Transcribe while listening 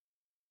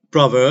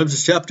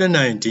Proverbs chapter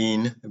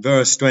 19,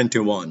 verse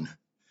 21.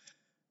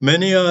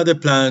 Many are the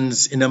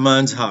plans in a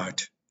man's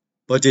heart,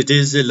 but it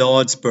is the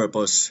Lord's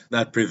purpose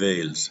that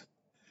prevails.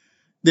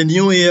 The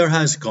new year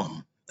has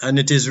come, and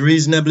it is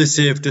reasonably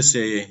safe to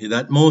say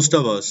that most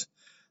of us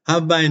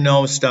have by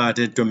now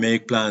started to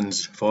make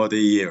plans for the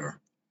year.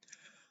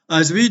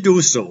 As we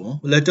do so,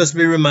 let us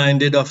be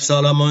reminded of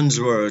Solomon's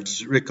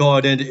words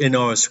recorded in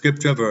our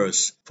scripture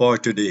verse for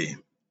today.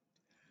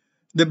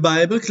 The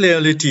Bible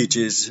clearly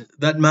teaches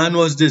that man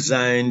was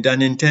designed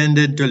and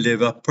intended to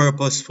live a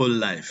purposeful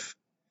life.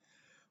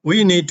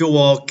 We need to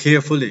walk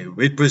carefully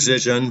with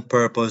precision,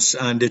 purpose,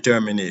 and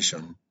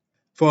determination.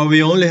 For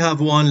we only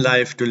have one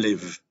life to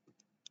live,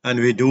 and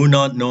we do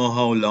not know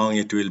how long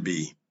it will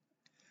be.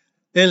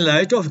 In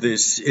light of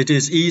this, it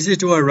is easy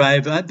to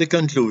arrive at the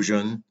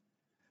conclusion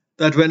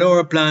that when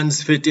our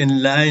plans fit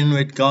in line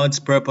with God's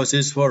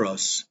purposes for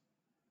us,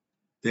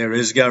 there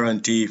is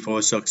guarantee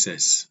for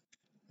success.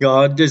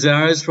 God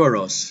desires for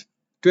us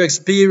to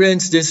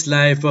experience this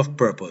life of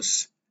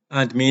purpose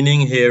and meaning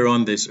here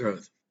on this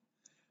earth,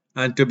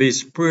 and to be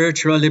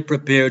spiritually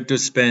prepared to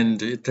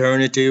spend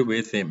eternity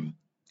with Him.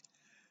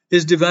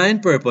 His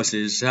divine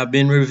purposes have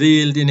been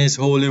revealed in His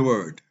holy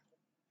word.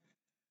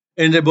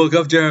 In the book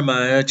of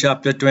Jeremiah,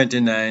 chapter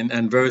 29,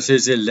 and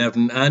verses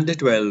 11 and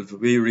 12,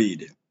 we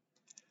read,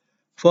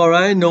 "For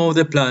I know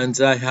the plans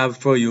I have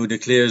for you,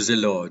 declares the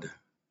Lord,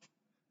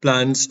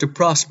 plans to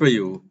prosper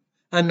you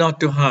and not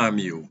to harm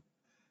you,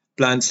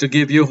 plans to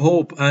give you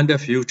hope and a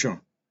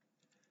future.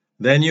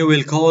 Then you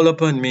will call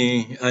upon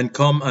me and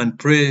come and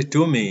pray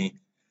to me,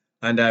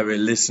 and I will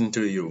listen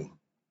to you."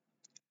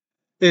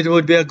 It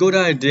would be a good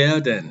idea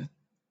then,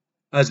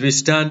 as we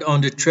stand on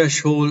the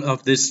threshold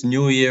of this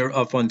new year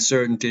of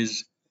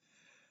uncertainties,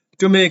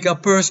 to make a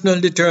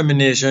personal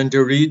determination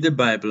to read the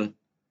Bible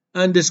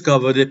and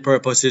discover the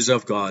purposes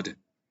of God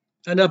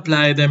and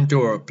apply them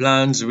to our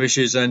plans,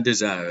 wishes, and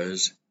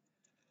desires,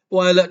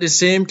 while at the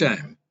same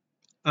time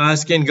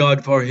asking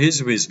God for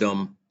His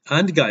wisdom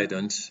and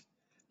guidance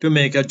to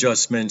make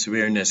adjustments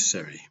where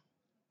necessary.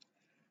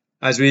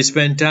 As we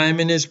spend time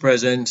in His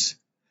presence,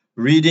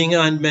 reading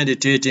and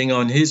meditating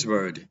on His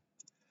Word,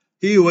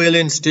 He will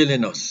instill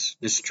in us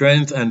the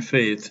strength and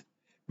faith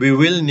we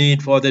will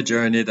need for the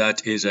journey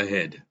that is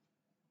ahead.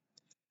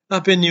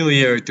 Happy New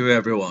Year to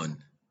everyone,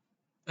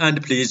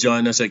 and please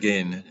join us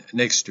again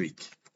next week.